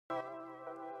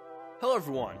Hello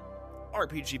everyone,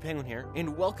 RPG Penguin here,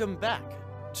 and welcome back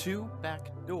to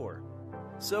Backdoor.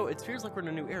 So it feels like we're in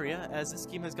a new area, as this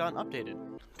game has gotten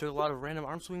updated. Took a lot of random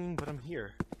arm swinging, but I'm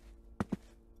here.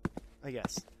 I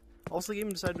guess. Also, the game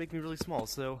decided to make me really small,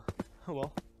 so, oh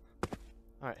well.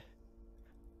 Alright.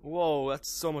 Whoa, that's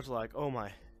so much lag, oh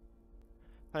my.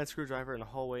 Find a screwdriver in a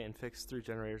hallway and fix 3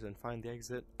 generators and find the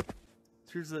exit.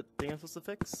 Here's the thing I'm supposed to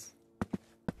fix.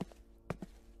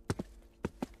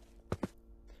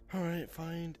 Alright,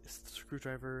 find a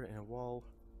screwdriver in a wall,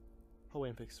 hallway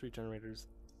and fix 3 generators.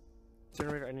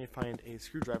 Generator, I need to find a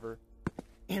screwdriver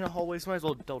in a hallway, so might as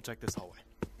well double check this hallway.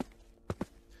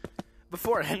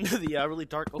 Before I enter the really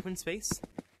dark open space.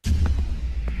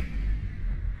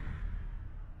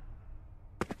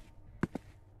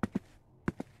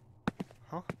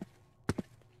 Huh?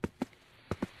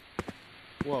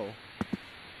 Whoa.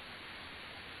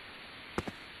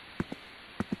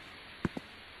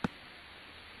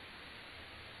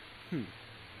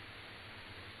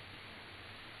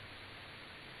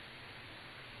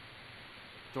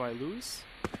 Do I lose?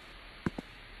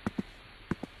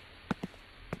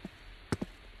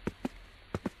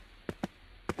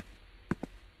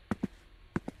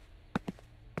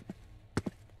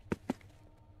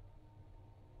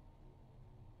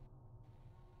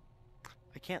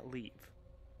 I can't leave.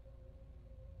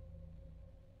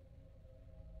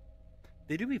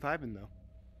 They do be vibing though.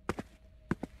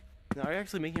 Now, are you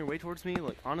actually making your way towards me?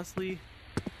 Like, honestly?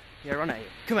 Yeah, run at you.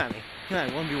 Come at me. Come at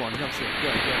me. 1v1. Jump suit.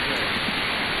 Good.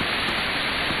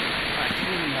 Alright, keep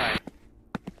moving by.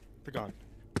 They're gone.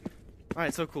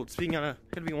 Alright, so cool. Just being gotta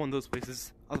be one of those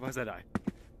places. Otherwise, I die.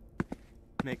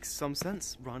 Makes some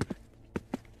sense. Run.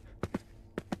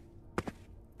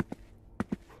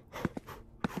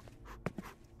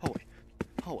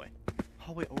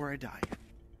 Hallway or I die.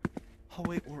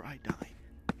 Hallway or I die.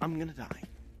 I'm gonna die.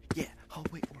 Yeah,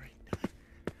 hallway or I die.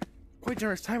 Quite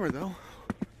generous timer though.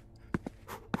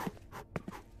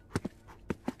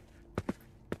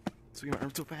 Swinging my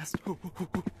arms so fast.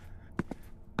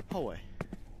 Hallway.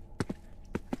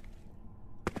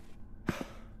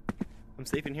 I'm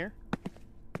safe in here?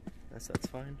 Yes, that's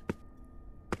fine.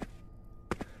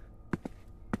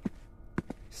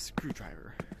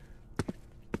 Screwdriver.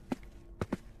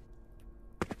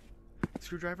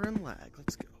 Screwdriver and lag.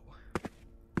 Let's go.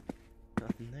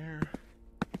 Nothing there.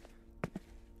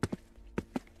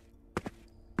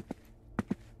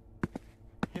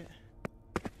 Yeah.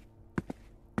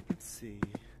 Let's see.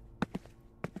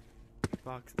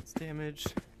 Box that's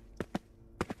damaged.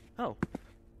 Oh.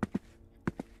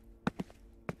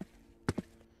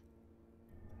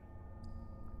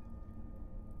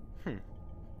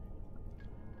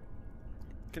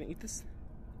 Can I eat this?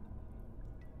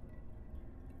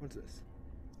 What's this?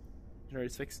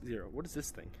 Generates fix 0. What is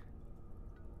this thing?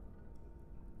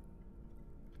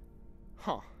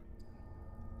 Huh.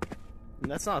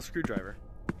 And that's not a screwdriver.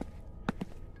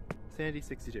 Sanity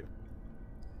 62.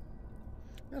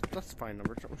 That's a fine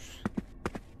number. That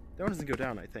one doesn't go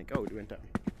down, I think. Oh, it went down.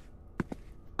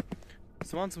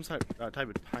 So I'm on some type of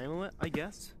time limit, I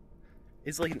guess.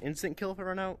 Is it like an instant kill if I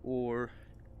run out, or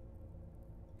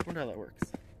I wonder how that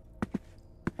works.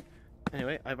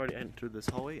 Anyway, I've already entered this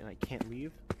hallway and I can't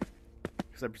leave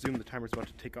because I presume the timer's about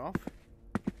to take off.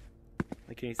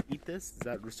 Like, can you eat this? Does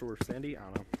that restore sanity? I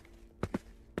don't know.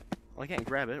 Well, I can't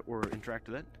grab it or interact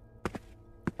with it.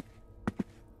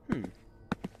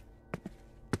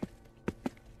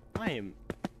 I am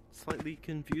slightly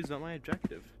confused on my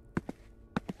objective.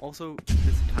 Also,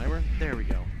 this timer, there we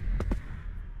go.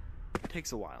 It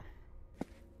takes a while.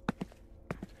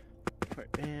 Alright,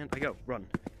 and I go. Run.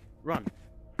 Run.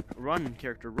 Run,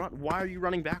 character, run. Why are you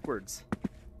running backwards?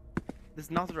 This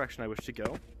is not the direction I wish to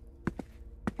go.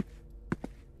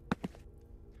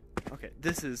 Okay,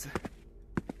 this is...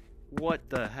 What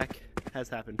the heck has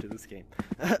happened to this game?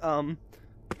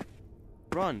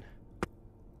 Run.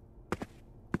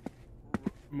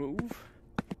 Move.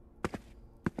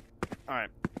 Alright.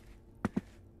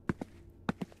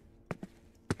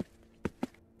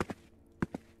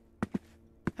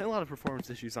 Had a lot of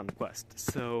performance issues on the quest,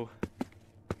 so...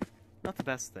 Not the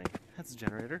best thing. That's a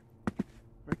generator.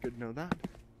 Very good to know that.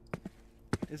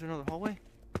 Is there another hallway?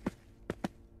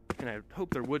 And I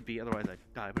hope there would be, otherwise I'd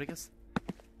die. But I guess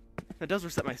that does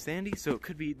reset my sanity, so it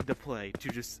could be the play to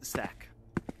just stack.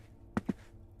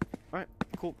 Alright,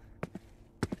 cool.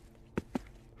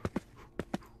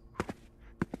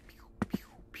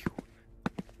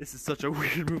 This is such a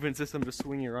weird movement system, just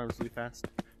swinging your arms really fast.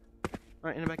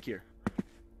 Alright, and back here.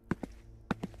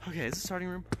 Okay, is this starting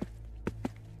room?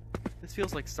 This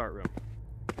feels like start room.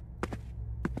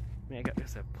 I mean, I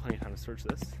guess I have plenty of time to search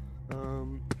this.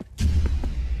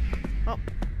 Oh,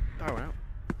 power went out.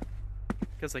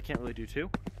 Guess I can't really do two.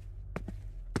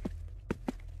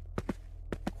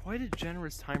 Quite a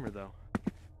generous timer, though.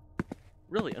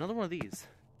 Really, another one of these.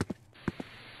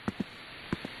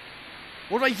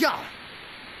 What did I got?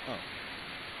 Oh. Can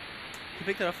you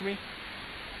pick that up for me?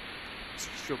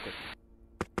 Just real quick.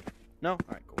 No?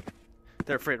 Alright, cool.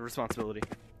 They're afraid of responsibility.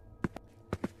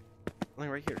 Something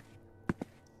right here.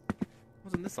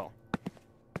 Wasn't this all?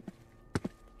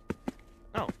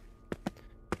 Oh.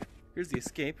 Here's the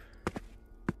escape.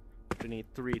 I need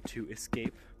 3 to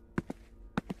escape.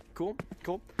 Cool,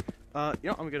 cool. You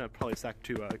know, I'm gonna probably stack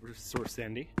to restore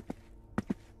sanity.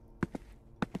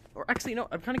 Or actually, no,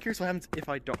 I'm kind of curious what happens if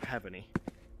I don't have any.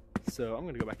 So I'm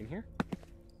gonna go back in here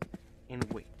and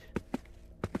wait.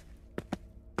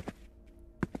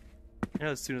 I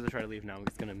know as soon as I try to leave now,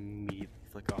 it's gonna immediately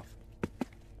flick off.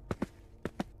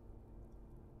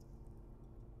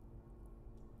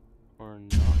 Or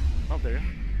not. Oh, there.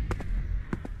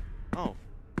 Oh.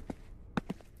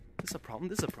 This is a problem.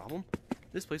 This is a problem.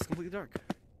 This place is completely dark.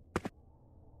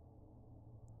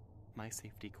 My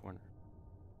safety corner.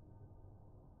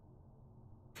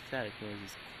 Static noise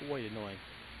is quite annoying.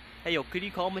 Hey, yo, could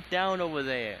you calm it down over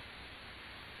there?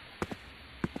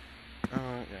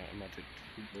 Yeah, I'm about to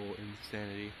Google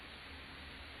insanity.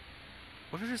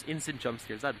 What are just instant jump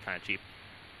scares? That'd be kind of cheap.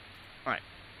 Alright.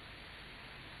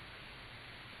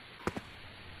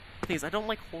 Thing is, I don't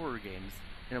like horror games,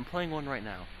 and I'm playing one right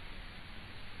now.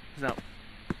 Now,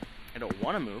 I don't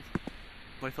want to move,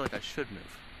 but I feel like I should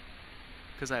move.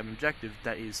 Because I have an objective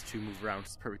that is to move around.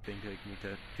 It's the perfect thing to get me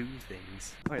to do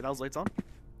things. Alright, that was lights on.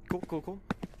 Cool, cool, cool.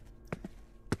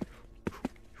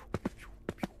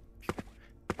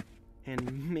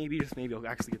 And maybe, just maybe, I'll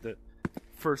actually get the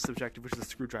first objective, which is a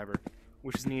screwdriver,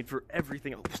 which is needed for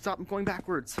everything. Oh, stop, I'm going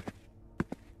backwards.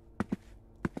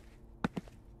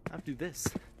 I have to do this.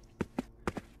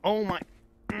 Oh my.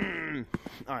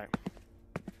 Alright.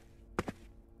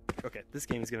 Okay, this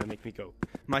game is gonna make me go.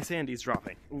 My sanity's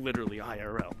dropping. Literally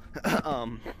IRL.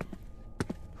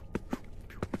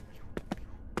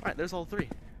 Alright, there's all 3.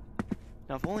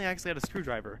 Now, if only I actually had a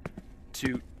screwdriver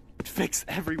to fix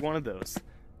every one of those.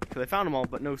 Because I found them all,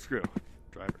 but no screwdriver.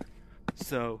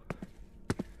 So,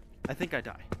 I think I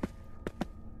die.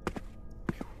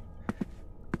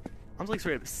 I'm like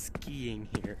straight up skiing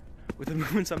here. With the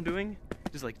movements I'm doing,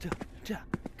 just like, go,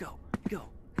 go,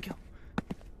 go.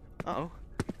 Uh-oh.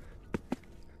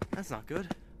 That's not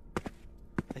good.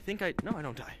 I think no, I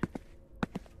don't die.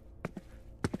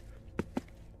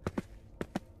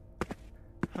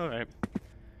 Alright.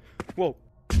 Whoa.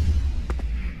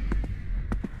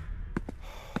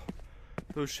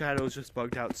 Those shadows just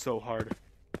bugged out so hard.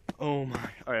 Oh my.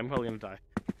 Alright, I'm probably gonna die.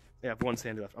 Yeah, I have 1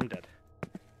 sanity left. I'm dead.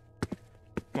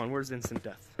 Come on, where's instant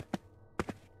death?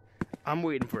 I'm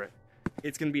waiting for it.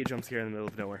 It's gonna be a jump scare in the middle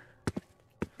of nowhere.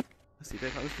 Let's see, did I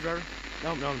find this screwdriver?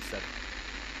 No, no, I'm dead.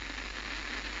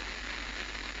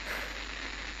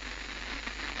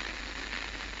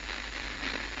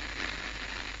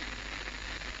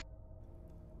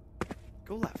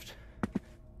 Go left.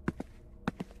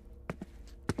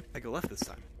 I go left this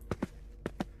time.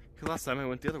 Because last time I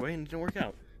went the other way and it didn't work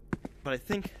out. But I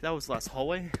think that was the last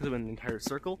hallway, because I went the entire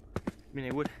circle. I mean,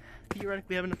 I would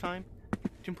theoretically have enough time to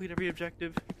complete every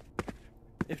objective.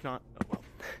 If not, oh well.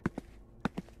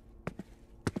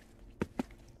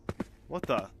 What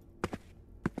the?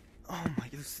 Oh my,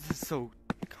 this is so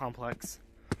complex.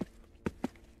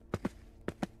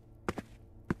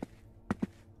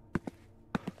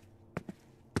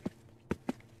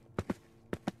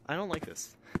 I don't like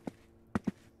this.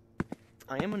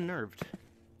 I am unnerved.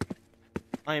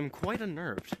 I am quite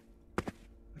unnerved.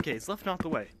 Okay, is left not the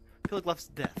way? I feel like left's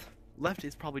death. Left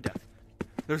is probably death.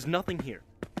 There's nothing here.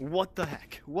 What the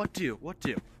heck? What do? What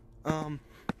do? Well,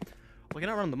 I can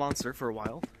outrun the monster for a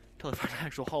while, until I find an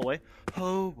actual hallway.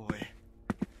 Oh boy.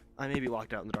 I may be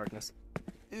locked out in the darkness.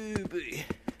 Ooh boy.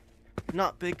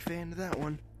 Not big fan of that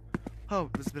one. Oh,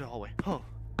 there's a bit of hallway. Oh.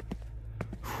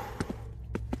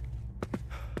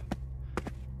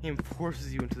 Game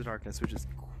forces you into the darkness, which is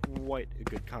quite a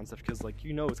good concept, because, like,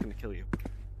 you know it's going to kill you.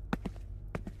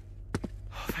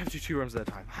 If I have to do 2 runs at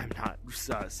a time, I'm not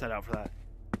set out for that.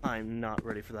 I'm not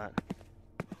ready for that.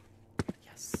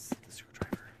 Yes, the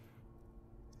screwdriver.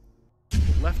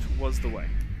 Left was the way.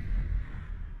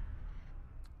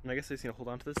 And I guess I just need to hold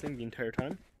on to this thing the entire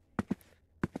time.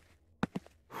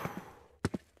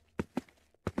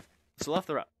 So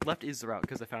left is the route,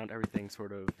 because I found everything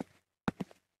sort of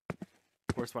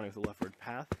corresponding with the leftward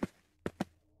path.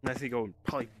 And I see go and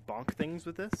probably bonk things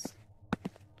with this.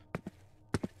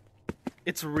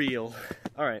 It's real.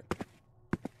 Alright.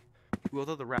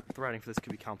 Although the writing for this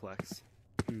could be complex.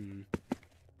 At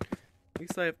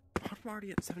least I'm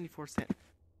already at 74 sand.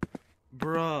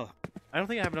 Bruh. I don't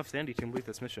think I have enough sanity to complete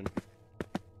this mission.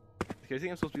 Okay, I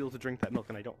think I'm supposed to be able to drink that milk,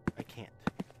 and I can't.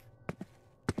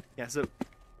 Yeah, so...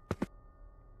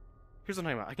 Here's what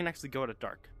I'm talking about. I can actually go out at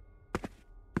dark.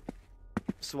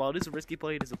 So while it is a risky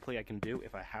play, it is a play I can do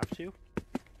if I have to.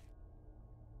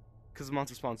 Because the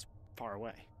monster spawns far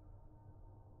away.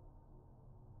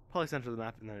 Probably center of the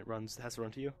map, and then it has to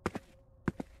run to you.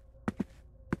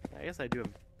 I guess I do have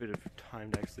a bit of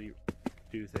time to actually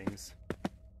do things.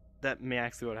 That may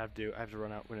actually what I have to do. I have to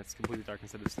run out when it's completely dark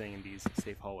instead of staying in these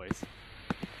safe hallways.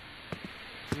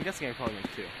 So I'm guessing I probably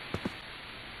make two.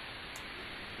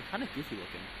 They're kind of goofy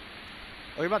looking.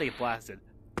 Oh, you're about to get blasted.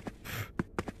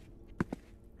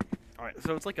 Alright,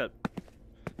 so it's like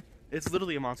it's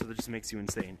literally a monster that just makes you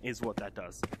insane, is what that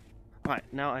does. Alright,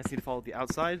 now I just need to follow the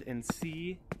outside and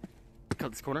see...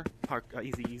 Cut this corner. Park,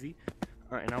 easy, easy.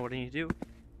 Alright, now what I need to do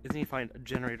is I need to find a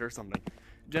generator or something.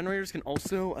 Generators can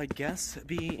also, I guess,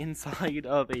 be inside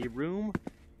of a room,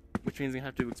 which means you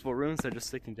have to explore rooms instead of just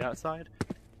sticking to the outside,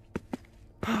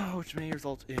 which may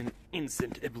result in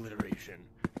instant obliteration.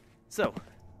 So,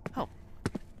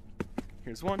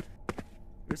 here's one.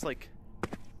 Here's like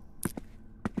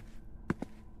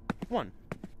 1.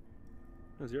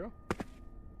 No 0.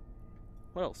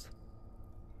 What else?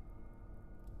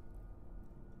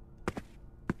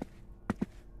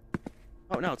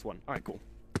 Oh, now it's 1. Alright, cool.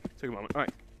 Took a moment.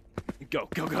 Alright. Go,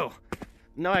 go, go.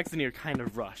 No accident here, kind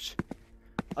of rush.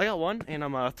 I got 1, and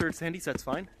I'm third Sandy, so that's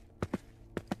fine.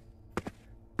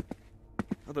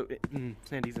 Although,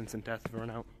 Sandy's instant death if I run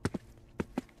out.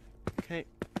 Okay.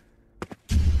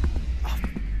 Oh.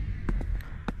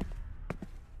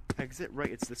 Exit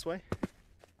right, it's this way.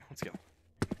 Let's go.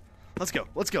 Let's go,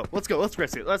 let's go, let's go, let's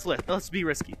risk it. Let's be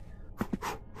risky.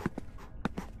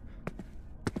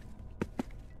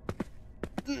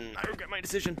 I regret my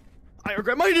decision. I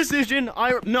regret my decision.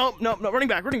 No, running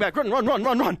back, run. No, run.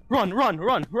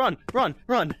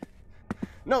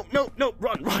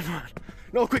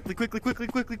 No,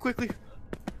 quickly.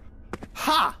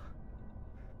 Ha!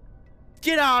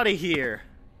 Get out of here.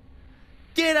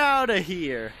 Get out of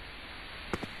here.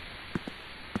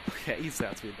 Okay, easy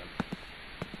outspeed then.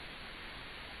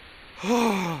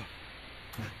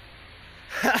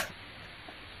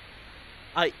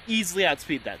 I easily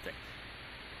outspeed that thing.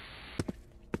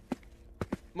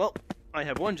 Well, I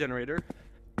have 1 generator.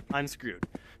 I'm screwed.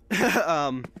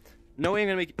 No way I'm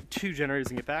gonna make 2 generators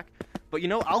and get back. But you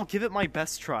know, I'll give it my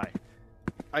best try.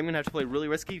 I'm gonna have to play really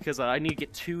risky because I need to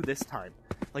get 2 this time.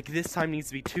 Like, this time needs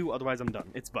to be 2, otherwise I'm done.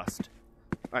 It's bust.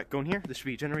 Alright, go in here. This should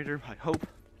be a generator, I hope.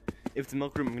 If it's a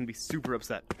milk room, I'm gonna be super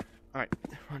upset. Alright,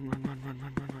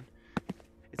 run.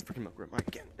 It's a freaking milk room.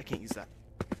 Alright, I can't use that.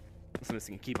 I'm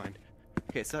missing a keybind.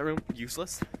 Okay, so that room,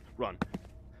 useless. Run.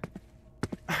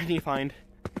 I need to find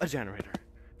a generator.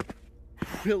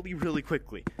 Really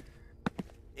quickly.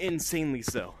 Insanely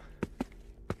so.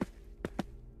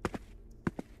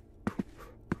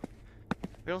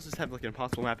 We also just have like an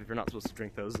impossible map if you're not supposed to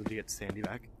drink those to get Sandy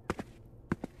back.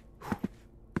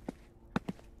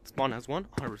 Spawn has 1,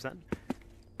 100%.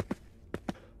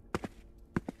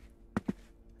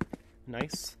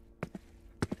 Nice.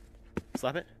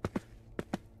 Slap it.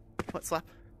 What, slap?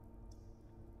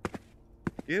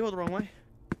 You go the wrong way?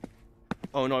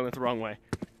 Oh no, I went the wrong way.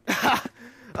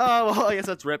 Oh, well, I guess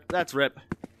that's rip. That's rip.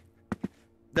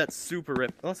 That's super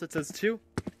rip. Unless it says 2.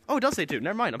 Oh, it does say 2.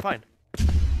 Never mind, I'm fine.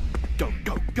 Go.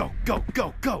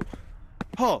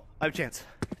 Oh, I have a chance.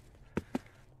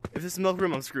 If this is milk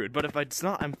room, I'm screwed. But if it's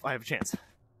not, I have a chance.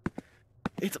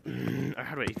 It's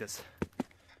how do I eat this?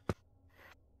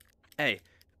 A,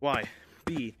 Y,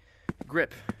 B,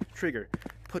 grip, trigger,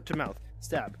 put to mouth,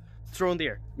 stab, throw in the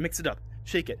air, mix it up,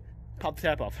 shake it, pop the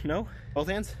tap off. No? Both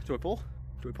hands? Do I pull?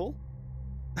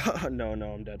 No,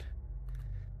 I'm dead.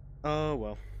 Oh,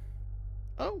 well.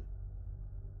 Oh.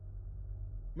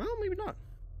 Well, maybe not.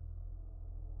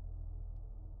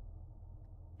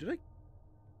 Did I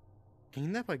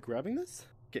gain that by grabbing this?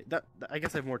 Okay, I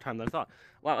guess I have more time than I thought.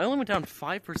 Wow, I only went down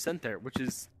 5% there, which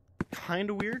is kind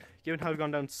of weird, given how I've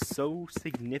gone down so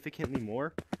significantly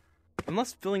more.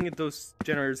 Unless filling those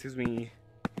generators gives me...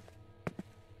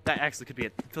 That actually could be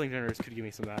it. Filling generators could give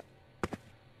me some of that.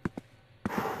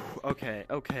 Okay.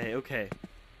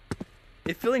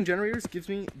 If filling generators gives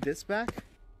me this back,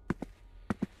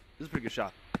 this is a pretty good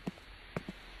shot.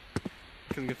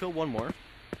 Because I'm going to fill 1 more,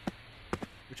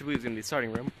 which I believe is going to be the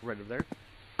starting room, right over there.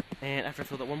 And after I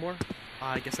fill that 1 more,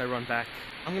 I guess I run back.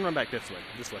 I'm going to run back this way,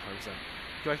 100%.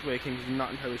 Go back the way I came, I'm not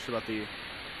entirely sure about the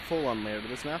full-on layout of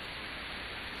this map.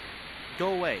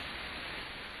 Go away.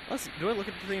 Do I look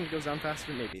at the thing and it goes down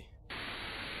faster? Maybe.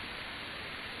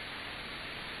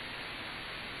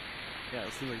 Yeah,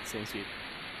 it seems like the same speed.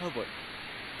 Oh boy.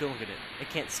 Don't look at it. It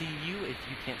can't see you if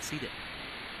you can't see it.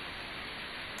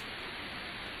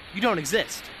 You don't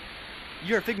exist.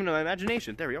 You're a figment of my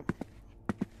imagination. There we go.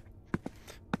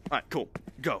 Alright, cool.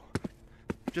 Go.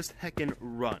 Just heckin'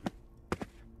 run.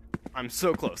 I'm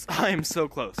so close. I am so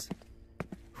close.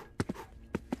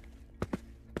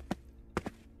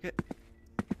 Okay.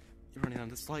 You're running on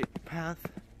this light path.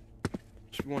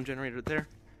 Should be one generator there.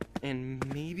 And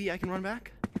maybe I can run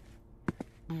back?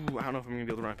 Ooh, I don't know if I'm gonna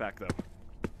be able to run it back though.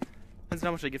 Depends on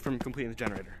how much I get from completing the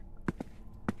generator.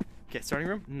 Okay, starting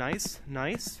room. Nice,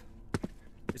 nice.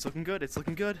 It's looking good, it's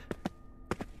looking good.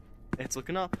 It's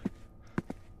looking up.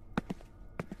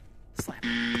 Slap.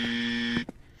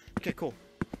 Okay, cool.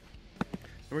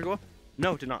 There we go up?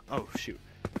 No, did not. Oh, shoot.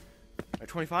 Alright,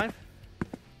 25.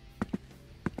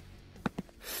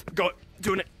 Go,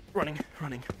 doing it. Running,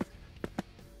 running.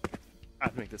 I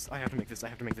have to make this, I have to make this, I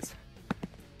have to make this.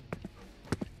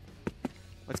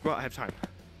 Let's go out, I have time.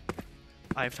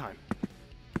 I have time.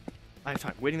 I have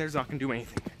time. Waiting there's not gonna do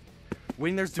anything.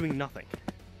 Waiting there's doing nothing.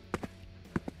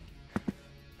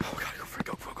 Oh god, go for it,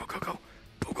 go, go, go, go, go.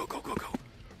 Go, go, go, go, go.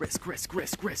 Risk, risk,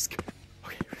 risk, risk.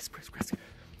 Okay, risk, risk, risk.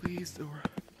 Please, door.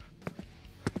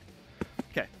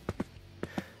 Okay.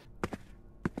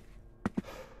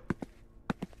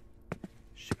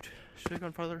 Shoot. Should I have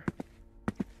gone farther?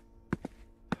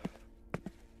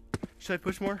 Should I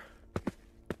push more?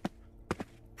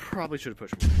 Probably should have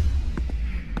pushed more.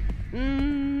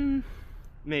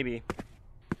 Maybe.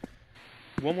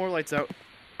 One more lights out,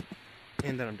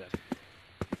 and then I'm dead.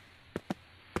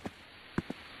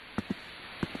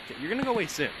 Okay, you're gonna go away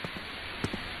soon.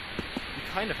 You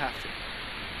kind of have to.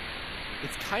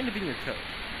 It's kind of in your code.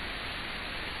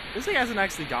 This thing hasn't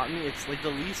actually gotten me. It's like the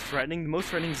least threatening. The most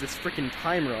threatening is this freaking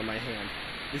timer on my hand.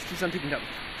 This keeps on taking out.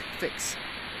 Fix.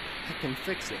 I can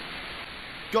fix it.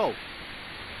 Go.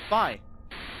 Bye.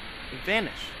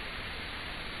 Vanish.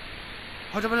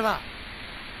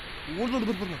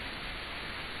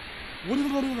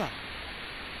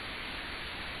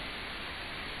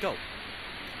 Go.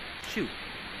 Shoot.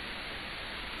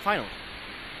 Finally.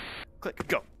 Click.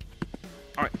 Go.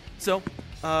 Alright, so,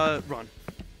 run.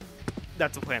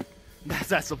 That's the plan.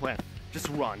 That's the plan. Just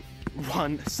run.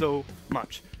 Run so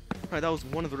much. Alright, that was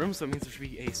one of the rooms, so it means there should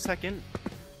be a second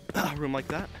room like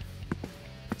that.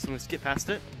 So I'm gonna skip past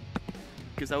it,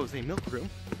 because that was a milk room.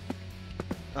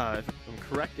 If I'm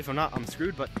correct. If I'm not, I'm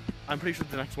screwed, but I'm pretty sure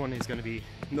the next one is gonna be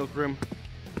milk room.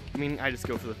 I mean, I just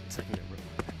go for the second room.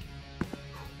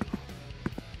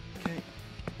 Okay.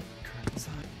 Turn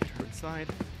inside.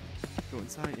 Go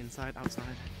inside, inside,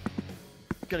 outside.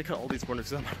 Gotta cut all these corners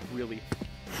because I'm on a really,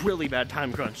 really bad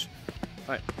time crunch.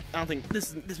 Alright, I don't think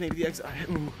this may be the exit.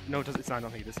 Ooh, no, it doesn't. It's not. I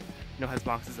don't think it is. No, it has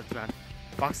boxes. That's bad.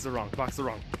 Boxes are wrong. Boxes are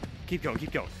wrong. Keep going.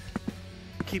 Keep going.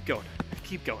 Keep going.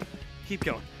 Keep going. Keep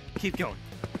going. Keep going.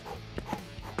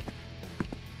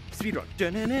 Speedrun.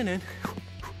 Dun-dun-dun-dun.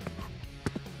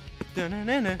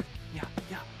 Dun-dun-dun-dun. Yeah,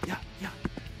 yeah, yeah, yeah.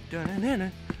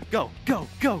 Dun-dun-dun-dun. Go, go,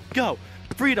 go, go.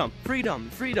 Freedom, freedom,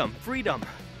 freedom, freedom.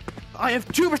 I have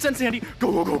 2% sanity.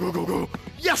 Go, go, go, go, go, go.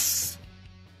 Yes!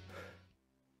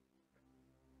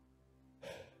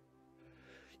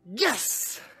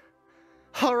 Yes!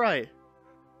 Alright.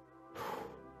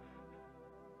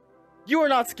 You are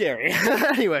not scary.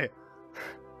 Anyway.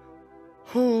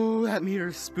 Oh, that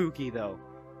meter's spooky, though.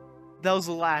 That was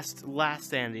the last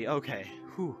sanity. Okay.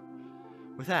 Whew.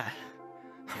 With that,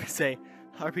 I'm gonna say,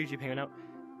 RPG Penguin out.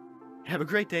 Have a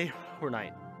great day or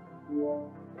night.